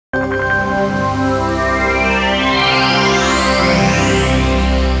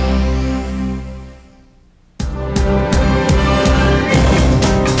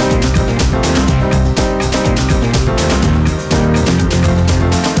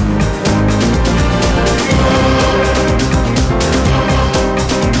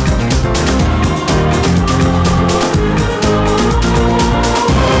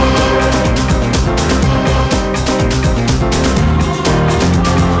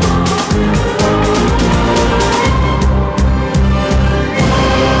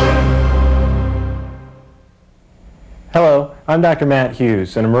I'm Dr. Matt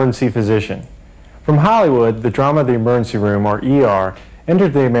Hughes, an emergency physician. From Hollywood, the drama of the emergency room, or ER,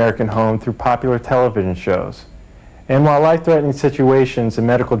 entered the American home through popular television shows. And while life-threatening situations in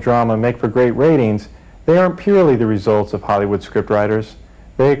medical drama make for great ratings, they aren't purely the results of Hollywood scriptwriters.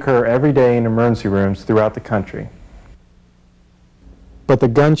 They occur every day in emergency rooms throughout the country. But the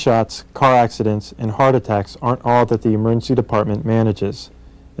gunshots, car accidents, and heart attacks aren't all that the emergency department manages.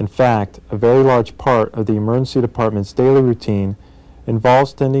 In fact, a very large part of the emergency department's daily routine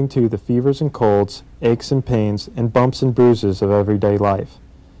involves tending to the fevers and colds, aches and pains, and bumps and bruises of everyday life.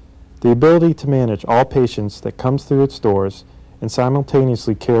 The ability to manage all patients that comes through its doors and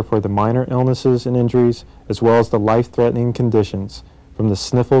simultaneously care for the minor illnesses and injuries as well as the life-threatening conditions, from the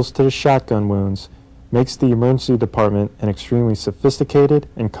sniffles to the shotgun wounds, makes the emergency department an extremely sophisticated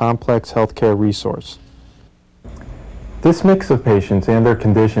and complex healthcare resource. This mix of patients and their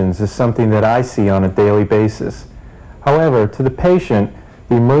conditions is something that I see on a daily basis. However, to the patient,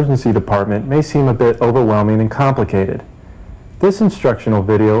 the emergency department may seem a bit overwhelming and complicated. This instructional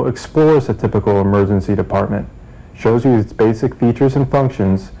video explores a typical emergency department, shows you its basic features and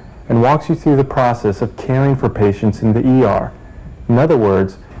functions, and walks you through the process of caring for patients in the ER. In other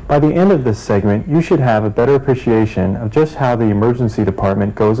words, by the end of this segment, you should have a better appreciation of just how the emergency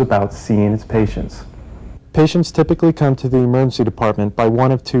department goes about seeing its patients. Patients typically come to the emergency department by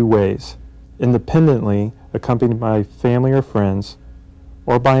one of two ways: independently, accompanied by family or friends,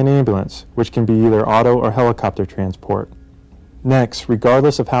 or by an ambulance, which can be either auto or helicopter transport. Next,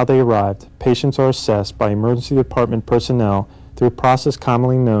 regardless of how they arrived, patients are assessed by emergency department personnel through a process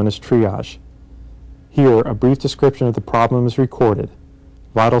commonly known as triage. Here, a brief description of the problem is recorded.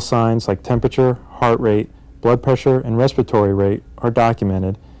 Vital signs like temperature, heart rate, blood pressure, and respiratory rate are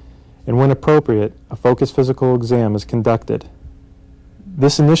documented, and when appropriate, a focused physical exam is conducted.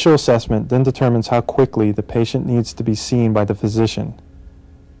 This initial assessment then determines how quickly the patient needs to be seen by the physician.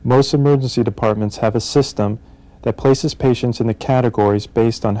 Most emergency departments have a system that places patients in the categories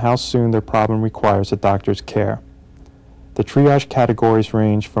based on how soon their problem requires a doctor's care. The triage categories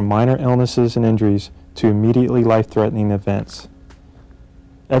range from minor illnesses and injuries to immediately life-threatening events.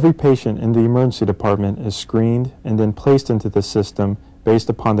 Every patient in the emergency department is screened and then placed into the system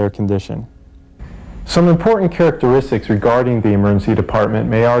based upon their condition. Some important characteristics regarding the emergency department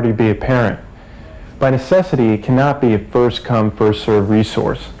may already be apparent. By necessity, it cannot be a first-come, first-served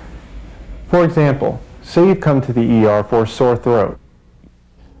resource. For example, say you've come to the ER for a sore throat.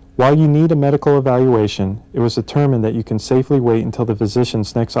 While you need a medical evaluation, it was determined that you can safely wait until the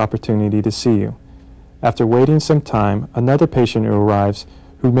physician's next opportunity to see you. After waiting some time, another patient arrives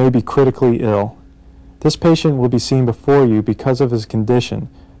who may be critically ill. This patient will be seen before you because of his condition,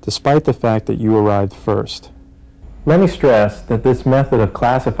 despite the fact that you arrived first. Let me stress that this method of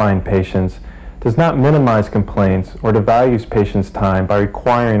classifying patients does not minimize complaints or devalues patients' time by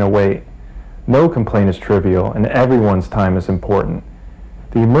requiring a wait. No complaint is trivial, and everyone's time is important.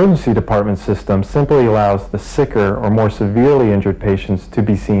 The emergency department system simply allows the sicker or more severely injured patients to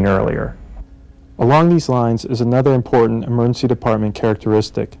be seen earlier. Along these lines is another important emergency department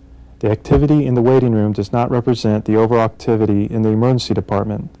characteristic. The activity in the waiting room does not represent the overall activity in the emergency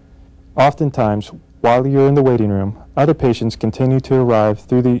department. Oftentimes, while you're in the waiting room, other patients continue to arrive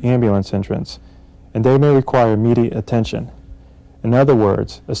through the ambulance entrance, and they may require immediate attention. In other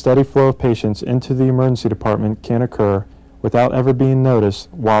words, a steady flow of patients into the emergency department can occur without ever being noticed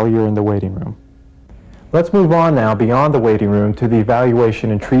while you're in the waiting room. Let's move on now beyond the waiting room to the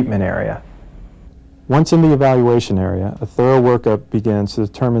evaluation and treatment area. Once in the evaluation area, a thorough workup begins to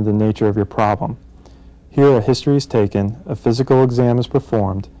determine the nature of your problem. Here, a history is taken, a physical exam is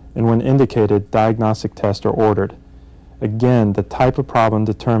performed, and when indicated, diagnostic tests are ordered. Again, the type of problem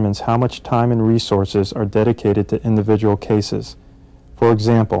determines how much time and resources are dedicated to individual cases. For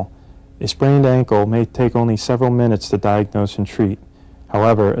example, a sprained ankle may take only several minutes to diagnose and treat.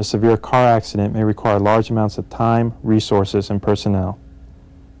 However, a severe car accident may require large amounts of time, resources, and personnel.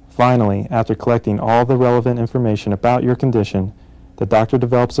 Finally, after collecting all the relevant information about your condition, the doctor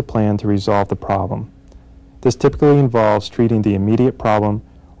develops a plan to resolve the problem. This typically involves treating the immediate problem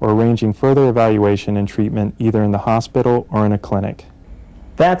or arranging further evaluation and treatment either in the hospital or in a clinic.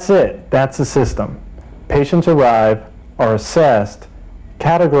 That's it. That's the system. Patients arrive, are assessed,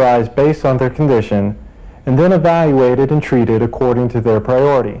 categorized based on their condition, and then evaluated and treated according to their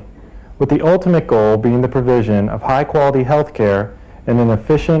priority, with the ultimate goal being the provision of high-quality health care in an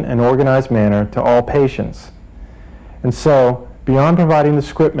efficient and organized manner to all patients. And so, beyond providing the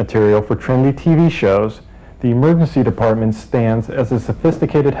script material for trendy TV shows, the emergency department stands as a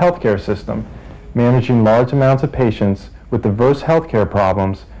sophisticated healthcare system, managing large amounts of patients with diverse healthcare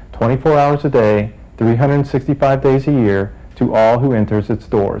problems 24 hours a day, 365 days a year, to all who enters its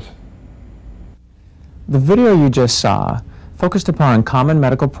doors. The video you just saw focused upon common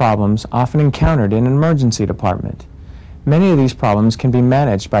medical problems often encountered in an emergency department. Many of these problems can be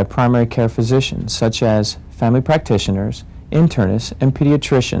managed by primary care physicians, such as family practitioners, internists, and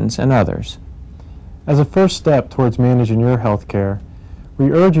pediatricians, and others. As a first step towards managing your health care,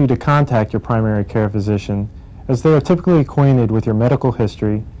 we urge you to contact your primary care physician, as they are typically acquainted with your medical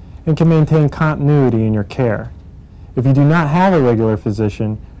history and can maintain continuity in your care. If you do not have a regular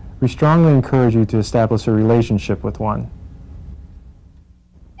physician, we strongly encourage you to establish a relationship with one.